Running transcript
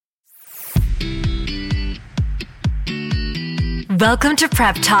Welcome to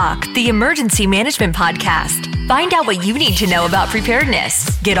Prep Talk, the emergency management podcast. Find out what you need to know about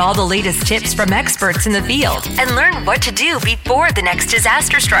preparedness, get all the latest tips from experts in the field, and learn what to do before the next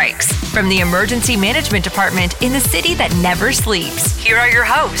disaster strikes. From the Emergency Management Department in the city that never sleeps, here are your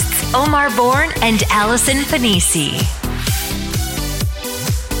hosts, Omar Bourne and Allison Panisi.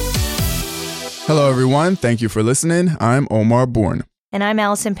 Hello, everyone. Thank you for listening. I'm Omar Bourne. And I'm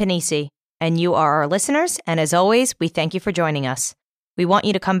Allison Panisi. And you are our listeners, and as always, we thank you for joining us. We want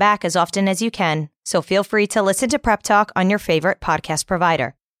you to come back as often as you can, so feel free to listen to Prep Talk on your favorite podcast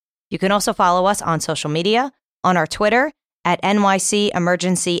provider. You can also follow us on social media, on our Twitter, at NYC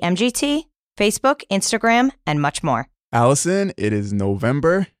Emergency MGT, Facebook, Instagram, and much more. Allison, it is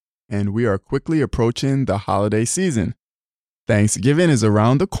November, and we are quickly approaching the holiday season. Thanksgiving is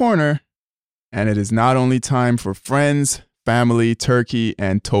around the corner, and it is not only time for friends, family, turkey,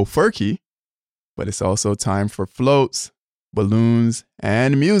 and tofurkey, but it's also time for floats, balloons,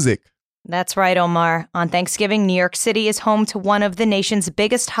 and music. That's right, Omar. On Thanksgiving, New York City is home to one of the nation's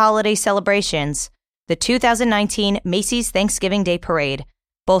biggest holiday celebrations, the 2019 Macy's Thanksgiving Day Parade,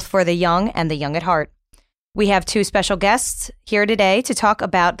 both for the young and the young at heart. We have two special guests here today to talk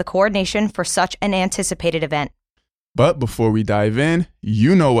about the coordination for such an anticipated event. But before we dive in,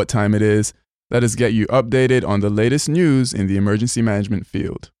 you know what time it is. Let us get you updated on the latest news in the emergency management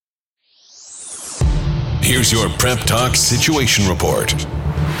field. Here's your Prep Talk Situation Report.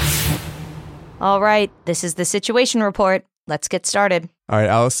 All right, this is the Situation Report. Let's get started. All right,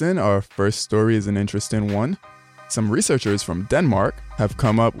 Allison, our first story is an interesting one. Some researchers from Denmark have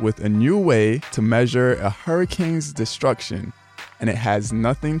come up with a new way to measure a hurricane's destruction, and it has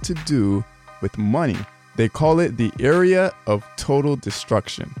nothing to do with money. They call it the area of total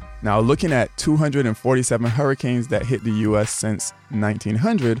destruction. Now, looking at 247 hurricanes that hit the U.S. since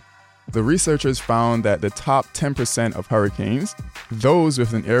 1900, the researchers found that the top 10% of hurricanes, those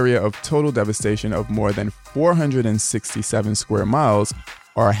with an area of total devastation of more than 467 square miles,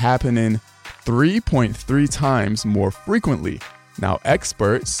 are happening 3.3 times more frequently. Now,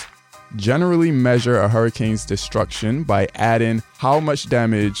 experts generally measure a hurricane's destruction by adding how much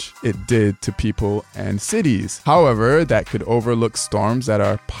damage it did to people and cities. However, that could overlook storms that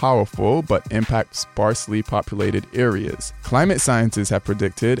are powerful but impact sparsely populated areas. Climate scientists have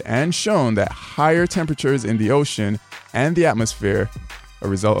predicted and shown that higher temperatures in the ocean and the atmosphere, a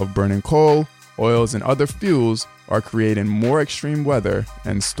result of burning coal, oils, and other fuels, are creating more extreme weather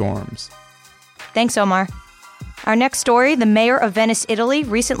and storms. Thanks, Omar. Our next story, the mayor of Venice, Italy,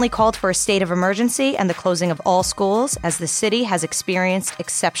 recently called for a state of emergency and the closing of all schools as the city has experienced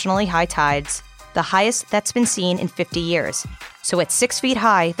exceptionally high tides, the highest that's been seen in 50 years. So at 6 feet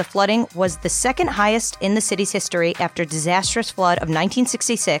high, the flooding was the second highest in the city's history after a disastrous flood of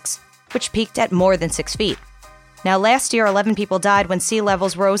 1966, which peaked at more than 6 feet. Now, last year, 11 people died when sea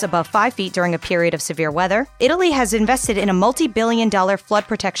levels rose above 5 feet during a period of severe weather. Italy has invested in a multi-billion-dollar flood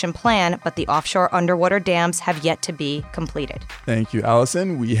protection plan, but the offshore underwater dams have yet to be completed. Thank you,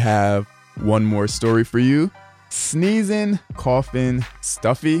 Allison. We have one more story for you. Sneezing, coughing,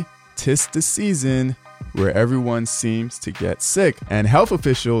 stuffy, 'tis the season where everyone seems to get sick. And health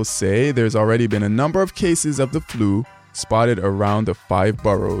officials say there's already been a number of cases of the flu spotted around the 5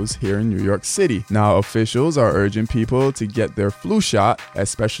 boroughs here in New York City. Now, officials are urging people to get their flu shot,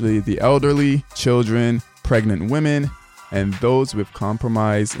 especially the elderly, children, pregnant women, and those with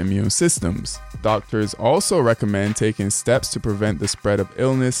compromised immune systems. Doctors also recommend taking steps to prevent the spread of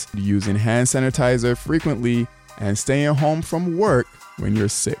illness, using hand sanitizer frequently, and staying home from work when you're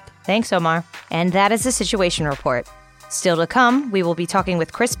sick. Thanks, Omar. And that is the Situation Report. Still to come, we will be talking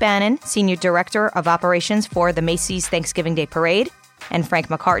with Chris Bannon, Senior Director of Operations for the Macy's Thanksgiving Day Parade, and Frank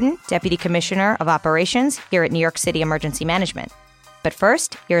McCartan, Deputy Commissioner of Operations here at New York City Emergency Management. But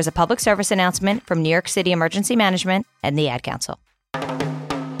first, here is a public service announcement from New York City Emergency Management and the Ad Council.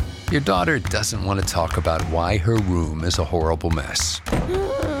 Your daughter doesn't want to talk about why her room is a horrible mess.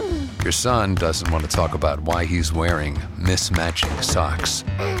 Your son doesn't want to talk about why he's wearing mismatching socks.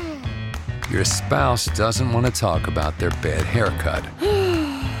 Your spouse doesn't want to talk about their bad haircut.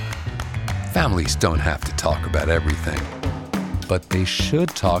 Families don't have to talk about everything, but they should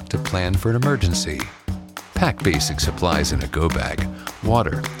talk to plan for an emergency. Pack basic supplies in a go bag: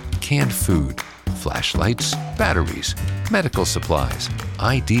 water, canned food, flashlights, batteries, medical supplies,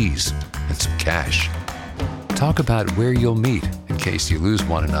 IDs, and some cash. Talk about where you'll meet in case you lose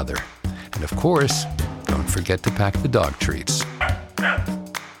one another. And of course, don't forget to pack the dog treats.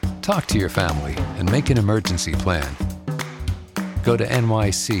 Talk to your family and make an emergency plan. Go to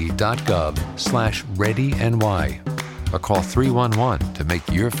nyc.gov/readyny or call 311 to make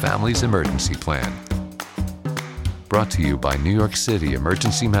your family's emergency plan. brought to you by New York City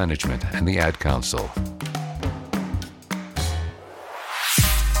Emergency Management and the Ad Council.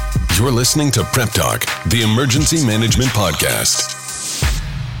 You're listening to Prep Talk, the Emergency Management Podcast.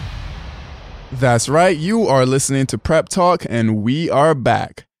 That's right. You are listening to Prep Talk, and we are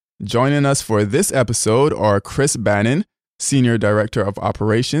back. Joining us for this episode are Chris Bannon, Senior Director of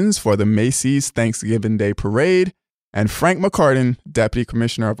Operations for the Macy's Thanksgiving Day Parade, and Frank McCartan, Deputy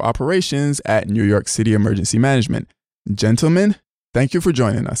Commissioner of Operations at New York City Emergency Management. Gentlemen, thank you for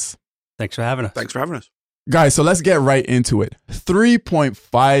joining us. Thanks for having us. Thanks for having us. Guys, so let's get right into it.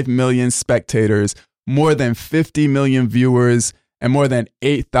 3.5 million spectators, more than 50 million viewers, and more than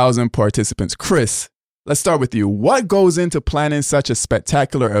 8,000 participants. Chris, let's start with you. What goes into planning such a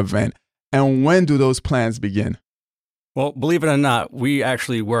spectacular event, and when do those plans begin? Well, believe it or not, we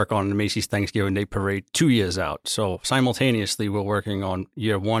actually work on the Macy's Thanksgiving Day Parade 2 years out. So simultaneously, we're working on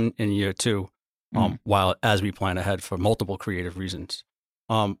year one and year two, while as we plan ahead for multiple creative reasons.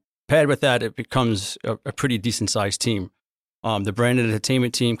 Paired with that, it becomes a pretty decent-sized team. The branded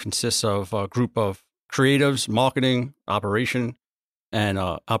entertainment team consists of a group of creatives, marketing, operation, and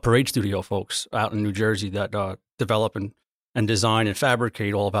our parade studio folks out in New Jersey that develop and design and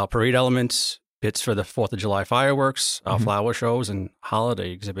fabricate all of our parade elements, bits for the 4th of July fireworks, our flower shows, and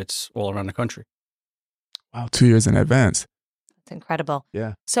holiday exhibits all around the country. Wow, 2 years in advance. That's incredible.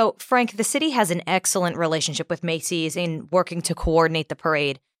 Yeah. So, Frank, the city has an excellent relationship with Macy's in working to coordinate the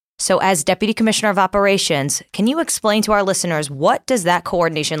parade. So, as Deputy Commissioner of Operations, can you explain to our listeners, what does that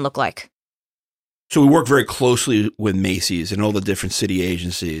coordination look like? So we work very closely with Macy's and all the different city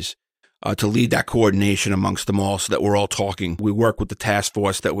agencies to lead that coordination amongst them all so that we're all talking. We work with the task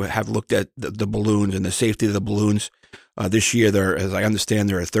force that we have looked at the balloons and the safety of the balloons. This year, as I understand,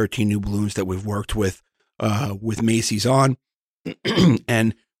 there are 13 new balloons that we've worked with Macy's on.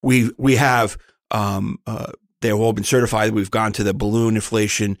 And we have, they've all been certified. We've gone to the balloon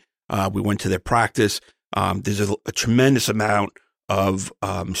inflation. We went to their practice. There's a tremendous amount of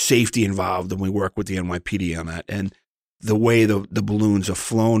safety involved, and we work with the NYPD on that. And the way the balloons are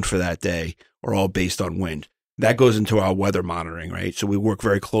flown for that day are all based on wind. That goes into our weather monitoring, right? So we work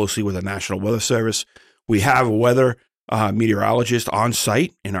very closely with the National Weather Service. We have a weather meteorologist on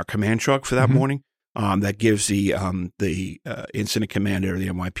site in our command truck for that morning that gives the incident commander of the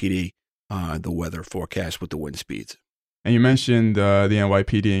NYPD the weather forecast with the wind speeds. And you mentioned the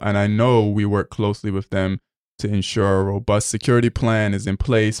NYPD, and I know we work closely with them to ensure a robust security plan is in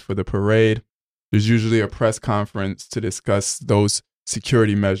place for the parade. There's usually a press conference to discuss those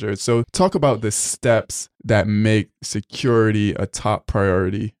security measures. So talk about the steps that make security a top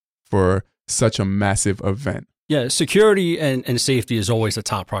priority for such a massive event. Yeah, security and safety is always a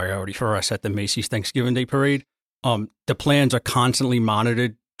top priority for us at the Macy's Thanksgiving Day Parade. The plans are constantly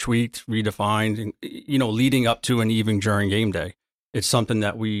monitored, tweaked, redefined, leading up to and even during game day. It's something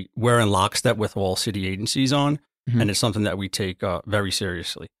that we're in lockstep with all city agencies on, and it's something that we take very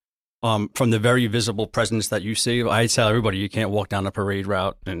seriously. From the very visible presence that you see, I tell everybody you can't walk down a parade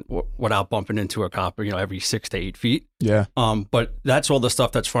route and without bumping into a cop, every 6 to 8 feet. Yeah. But that's all the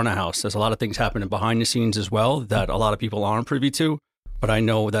stuff that's front of house. There's a lot of things happening behind the scenes as well that a lot of people aren't privy to. But I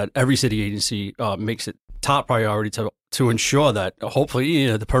know that every city agency makes it top priority to ensure that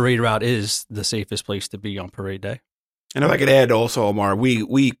hopefully the parade route is the safest place to be on parade day. And if I could add also, Omar,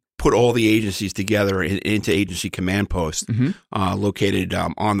 we put all the agencies together into agency command posts located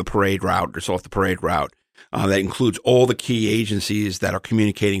on the parade route, just off the parade route. That includes all the key agencies that are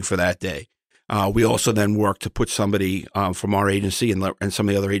communicating for that day. We also then work to put somebody from our agency and some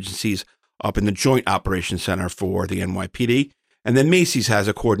of the other agencies up in the Joint Operations Center for the NYPD. And then Macy's has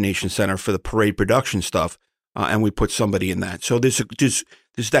a coordination center for the parade production stuff, and we put somebody in that. So there's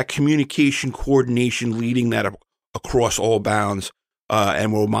that communication coordination leading that across all bounds.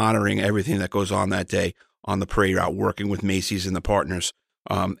 And we're monitoring everything that goes on that day on the parade route, working with Macy's and the partners,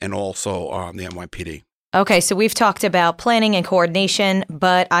 and also the NYPD. Okay, so we've talked about planning and coordination,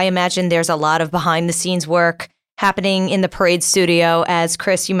 but I imagine there's a lot of behind-the-scenes work happening in the parade studio, as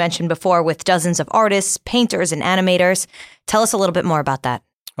Chris, you mentioned before, with dozens of artists, painters, and animators. Tell us a little bit more about that.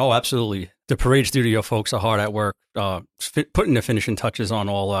 Oh, absolutely. The parade studio folks are hard at work putting the finishing touches on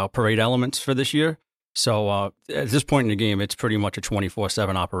all our parade elements for this year. So at this point in the game, it's pretty much a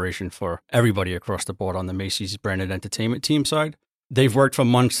 24/7 operation for everybody across the board on the Macy's branded entertainment team side. They've worked for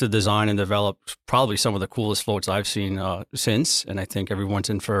months to design and develop probably some of the coolest floats I've seen since, and I think everyone's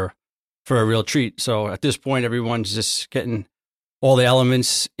in for a real treat. So at this point, everyone's just getting all the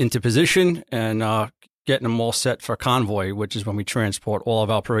elements into position and getting them all set for convoy, which is when we transport all of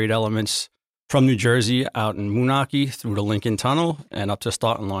our parade elements from New Jersey out in Moonachie through the Lincoln Tunnel and up to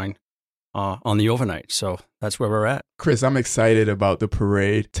starting line. on the overnight. So that's where we're at. Chris, I'm excited about the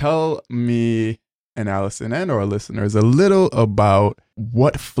parade. Tell me and Allison and our listeners a little about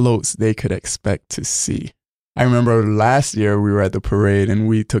what floats they could expect to see. I remember last year we were at the parade and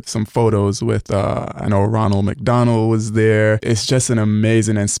we took some photos with, I know Ronald McDonald was there. It's just an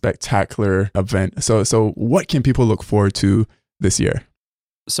amazing and spectacular event. So what can people look forward to this year?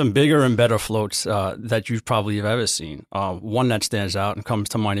 Some bigger and better floats that you probably have ever seen. One that stands out and comes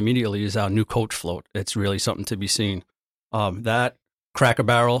to mind immediately is our new coach float. It's really something to be seen. That, Cracker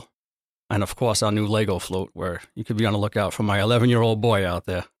Barrel, and of course our new Lego float, where you could be on the lookout for my 11-year-old boy out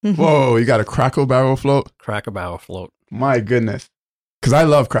there. Whoa, you got a Cracker Barrel float? Cracker Barrel float. My goodness. Because I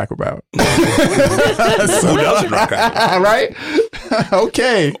love Cracker Barrel. Who doesn't love Cracker Barrel? Right?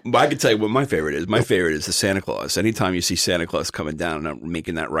 Okay. But I can tell you what my favorite is. My favorite is the Santa Claus. Anytime you see Santa Claus coming down and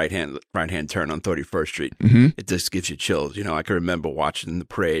making that right hand turn on 31st Street, it just gives you chills. You know, I can remember watching the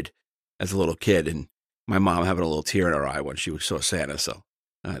parade as a little kid and my mom having a little tear in her eye when she saw Santa. So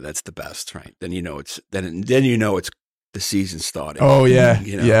that's the best, right? Then you know it's the season starting. Oh yeah,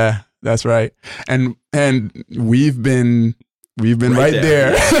 you know? Yeah, that's right. And we've been right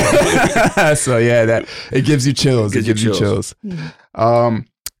there. So yeah, that it gives you chills. It gives you chills.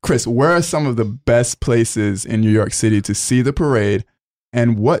 Chris, where are some of the best places in New York City to see the parade,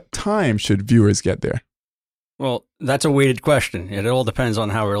 and what time should viewers get there? Well, that's a weighted question. It all depends on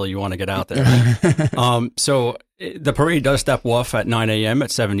how early you want to get out there. So the parade does step off at 9 a.m. at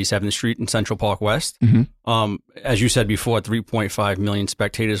 77th Street in Central Park West. As you said before, 3.5 million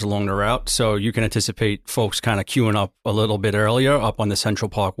spectators along the route. So you can anticipate folks kind of queuing up a little bit earlier up on the Central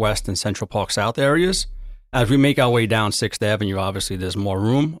Park West and Central Park South areas. As we make our way down 6th Avenue, obviously there's more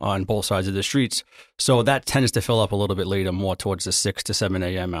room on both sides of the streets. So that tends to fill up a little bit later, more towards the 6 to 7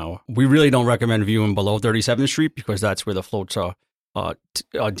 a.m. hour. We really don't recommend viewing below 37th Street because that's where the floats are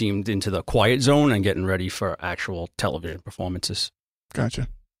deemed into the quiet zone and getting ready for actual television performances. Gotcha.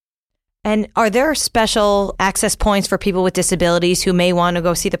 And are there special access points for people with disabilities who may want to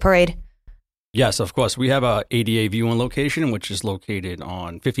go see the parade? Yes, of course. We have a ADA viewing location, which is located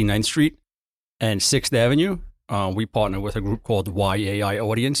on 59th Street and 6th Avenue. We partner with a group called YAI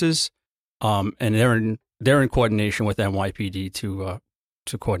Audiences, and they're in coordination with NYPD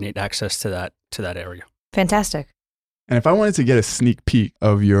to coordinate access to that area. Fantastic. And if I wanted to get a sneak peek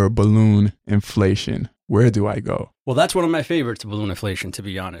of your balloon inflation, where do I go? Well, that's one of my favorites, balloon inflation, to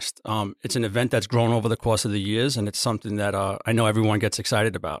be honest. It's an event that's grown over the course of the years, and it's something that I know everyone gets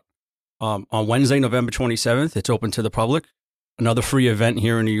excited about. On Wednesday, November 27th, it's open to the public. Another free event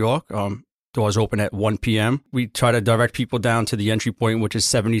here in New York. Doors open at 1 p.m. We try to direct people down to the entry point, which is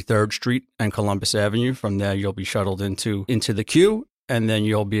 73rd Street and Columbus Avenue. From there, you'll be shuttled into the queue, and then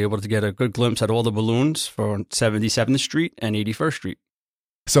you'll be able to get a good glimpse at all the balloons for 77th Street and 81st Street.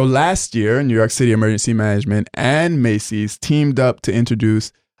 So last year, New York City Emergency Management and Macy's teamed up to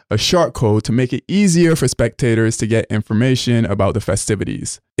introduce a short code to make it easier for spectators to get information about the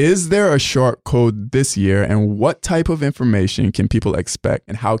festivities. Is there a short code this year, and what type of information can people expect,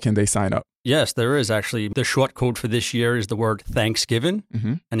 and how can they sign up? Yes, there is actually. The short code for this year is the word Thanksgiving,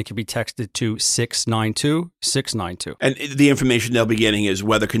 and it can be texted to 692-692. And the information they'll be getting is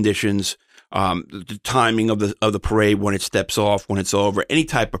weather conditions, the timing of the parade, when it steps off, when it's over, any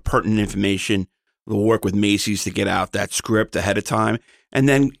type of pertinent information. We'll work with Macy's to get out that script ahead of time. And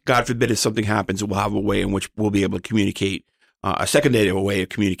then, God forbid, if something happens, we'll have a way in which we'll be able to communicate, a secondary way of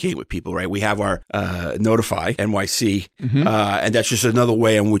communicating with people, right? We have our Notify, NYC, and that's just another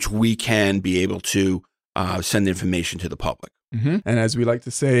way in which we can be able to send information to the public. And as we like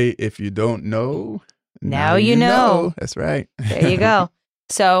to say, if you don't know, now you know. That's right. There you go.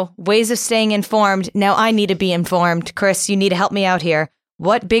 So, ways of staying informed. Now I need to be informed. Chris, you need to help me out here.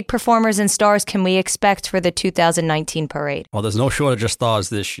 What big performers and stars can we expect for the 2019 parade? Well, there's no shortage of stars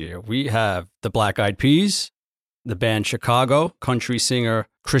this year. We have the Black Eyed Peas, the band Chicago, country singer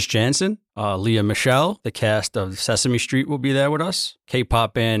Chris Jansen, Leah Michelle, the cast of Sesame Street will be there with us,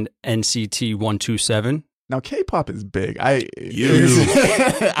 K-pop band NCT 127. Now, K-pop is big. Huge.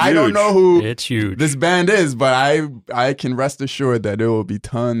 I don't know who it's huge. This band is, but I can rest assured that there will be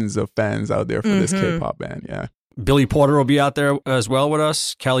tons of fans out there for this K-pop band. Yeah. Billy Porter will be out there as well with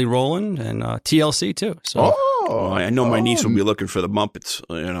us, Kelly Rowland, and TLC too. So, I know my niece will be looking for the Muppets,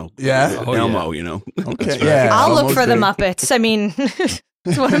 Yeah. Elmo, Okay, yeah. I'll look for the Muppets. I mean,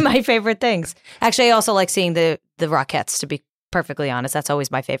 it's one of my favorite things. Actually, I also like seeing the Rockettes, to be perfectly honest. That's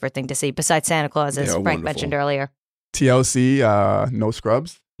always my favorite thing to see, besides Santa Claus, as Frank mentioned earlier. TLC, no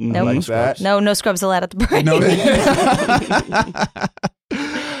scrubs? Nope. Like that? No scrubs allowed at the parade. No.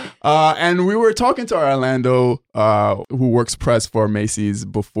 And we were talking to Orlando, who works press for Macy's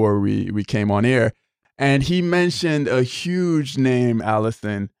before we came on air. And he mentioned a huge name,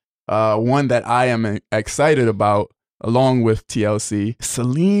 Allison, one that I am excited about, along with TLC,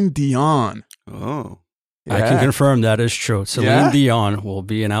 Celine Dion. Oh. Yeah. I can confirm that is true. Celine Dion will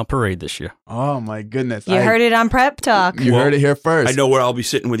be in our parade this year. Oh, my goodness. You heard it on Prep Talk. You heard it here first. I know where I'll be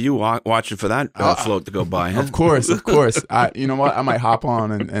sitting with you watching for that float to go by. Huh? Of course. You know what? I might hop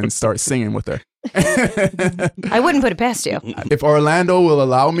on and start singing with her. I wouldn't put it past you. If Orlando will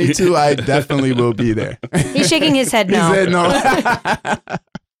allow me to, I definitely will be there. He's shaking his head no. He said no.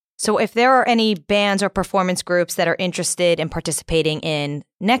 So if there are any bands or performance groups that are interested in participating in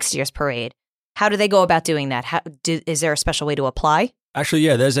next year's parade, how do they go about doing that? Is there a special way to apply? Actually,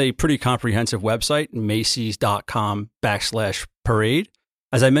 yeah, there's a pretty comprehensive website, Macy's.com/parade.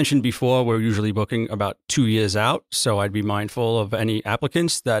 As I mentioned before, we're usually booking about 2 years out, so I'd be mindful of any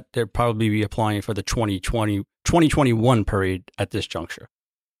applicants that they'd probably be applying for the 2021 parade at this juncture.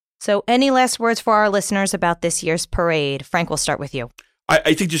 So any last words for our listeners about this year's parade? Frank, we'll start with you.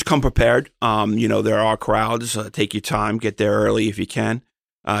 I think just come prepared. There are crowds. Take your time. Get there early if you can.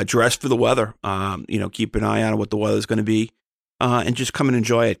 Dress for the weather. Keep an eye on what the weather's going to be. And just come and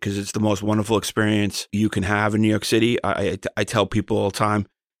enjoy it because it's the most wonderful experience you can have in New York City. I tell people all the time,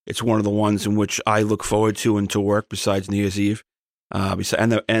 it's one of the ones in which I look forward to and to work besides New Year's Eve. And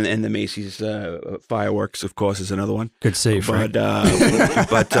the Macy's fireworks, of course, is another one. Good save, Frank.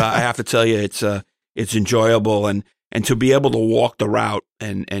 But I have to tell you, it's enjoyable and to be able to walk the route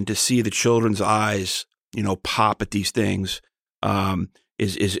and to see the children's eyes, pop at these things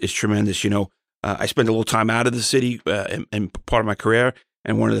is tremendous. I spent a little time out of the city in part of my career,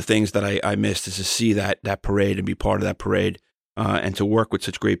 and one of the things that I missed is to see that parade and be part of that parade and to work with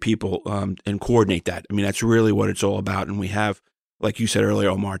such great people and coordinate that. I mean, that's really what it's all about. And we have, like you said earlier,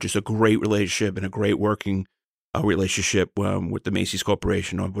 Omar, just a great relationship and a great working relationship with the Macy's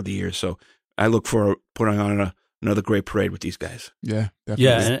Corporation over the years. So I look for putting on another great parade with these guys. Yeah, definitely.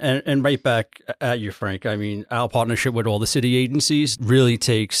 Yeah, and right back at you, Frank. I mean, our partnership with all the city agencies really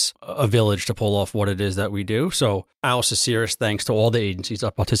takes a village to pull off what it is that we do. So our sincerest thanks to all the agencies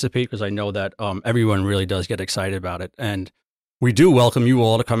that participate, because I know that everyone really does get excited about it. And we do welcome you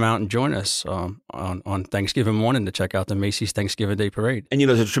all to come out and join us on Thanksgiving morning to check out the Macy's Thanksgiving Day Parade. And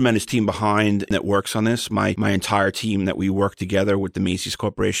there's a tremendous team behind that works on this. My entire team that we work together with the Macy's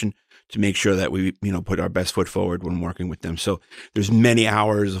Corporation to make sure that we, put our best foot forward when working with them. So there's many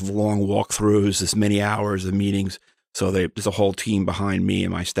hours of long walkthroughs, there's many hours of meetings. So there's a whole team behind me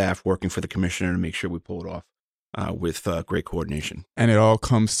and my staff working for the commissioner to make sure we pull it off with great coordination. And it all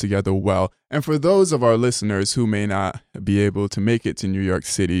comes together well. And for those of our listeners who may not be able to make it to New York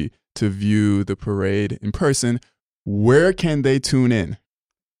City to view the parade in person, where can they tune in?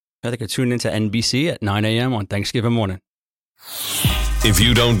 They could tune into NBC at 9 a.m. on Thanksgiving morning. If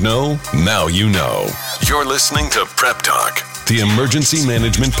you don't know, now you know. You're listening to Prep Talk, the Emergency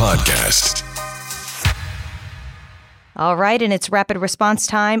Management Podcast. All right, and it's rapid response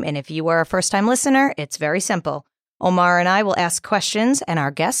time. And if you are a first-time listener, it's very simple. Omar and I will ask questions, and our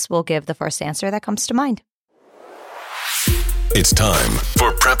guests will give the first answer that comes to mind. It's time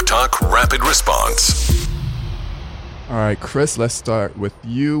for Prep Talk Rapid Response. All right, Chris, let's start with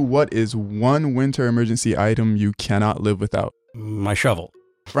you. What is one winter emergency item you cannot live without? My shovel.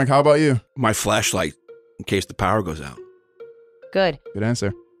 Frank, how about you? My flashlight, in case the power goes out. Good. Good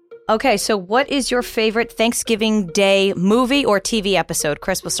answer. Okay, so what is your favorite Thanksgiving Day movie or TV episode?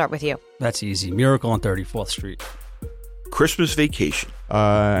 Chris, we'll start with you. That's easy. Miracle on 34th Street. Christmas Vacation.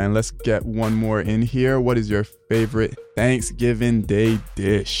 And let's get one more in here. What is your favorite Thanksgiving Day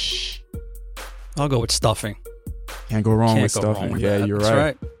dish? I'll go with stuffing. Can't go wrong with Can't go stuffing. wrong with Yeah, that. you're That's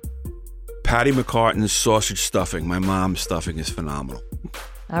right. Patty McCartan's sausage stuffing. My mom's stuffing is phenomenal.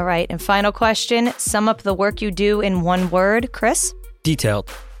 All right, and final question. Sum up the work you do in one word. Chris? Detailed.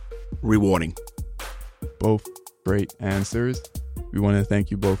 Rewarding. Both great answers. We want to thank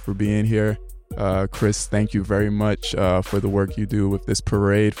you both for being here. Chris, thank you very much for the work you do with this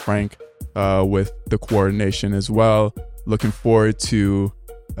parade. Frank, with the coordination as well. Looking forward to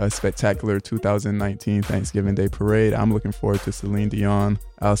a spectacular 2019 Thanksgiving Day Parade. I'm looking forward to Celine Dion.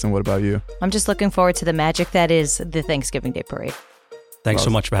 Allison, what about you? I'm just looking forward to the magic that is the Thanksgiving Day Parade. Thanks so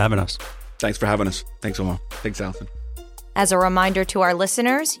much for having us. Thanks for having us. Thanks, Omar. Thanks, Allison. As a reminder to our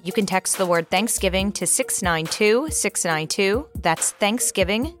listeners, you can text the word Thanksgiving to 692-692. That's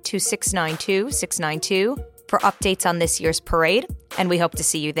Thanksgiving to 692-692 for updates on this year's parade, and we hope to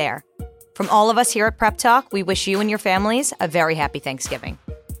see you there. From all of us here at Prep Talk, we wish you and your families a very happy Thanksgiving.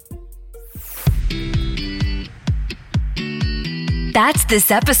 That's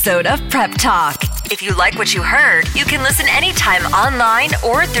this episode of Prep Talk. If you like what you heard, you can listen anytime online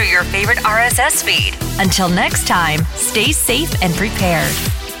or through your favorite RSS feed. Until next time, stay safe and prepared.